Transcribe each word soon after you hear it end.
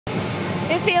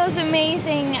It feels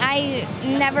amazing. I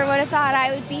never would have thought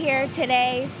I would be here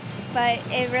today, but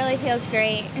it really feels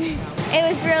great. It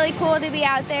was really cool to be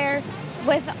out there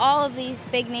with all of these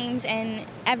big names and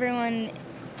everyone,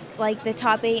 like the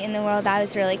top 8 in the world. That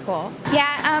was really cool.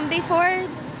 Yeah, before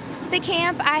the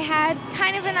camp, I had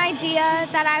kind of an idea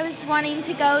that I was wanting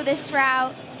to go this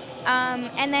route.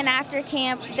 And then after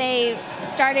camp, they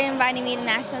started inviting me to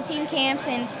national team camps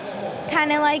and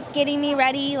kind of like getting me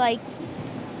ready, like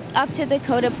up to the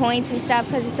quota points and stuff,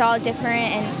 because it's all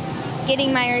different, and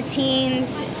getting my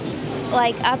routines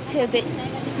like up to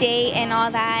date and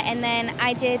all that. And then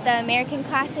I did the American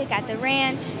Classic at the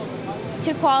ranch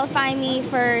to qualify me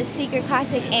for Secret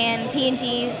Classic and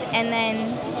P&Gs, and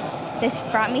then this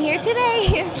brought me here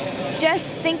today.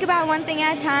 Just think about one thing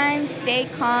at a time, stay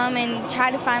calm, and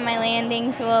try to find my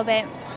landings a little bit.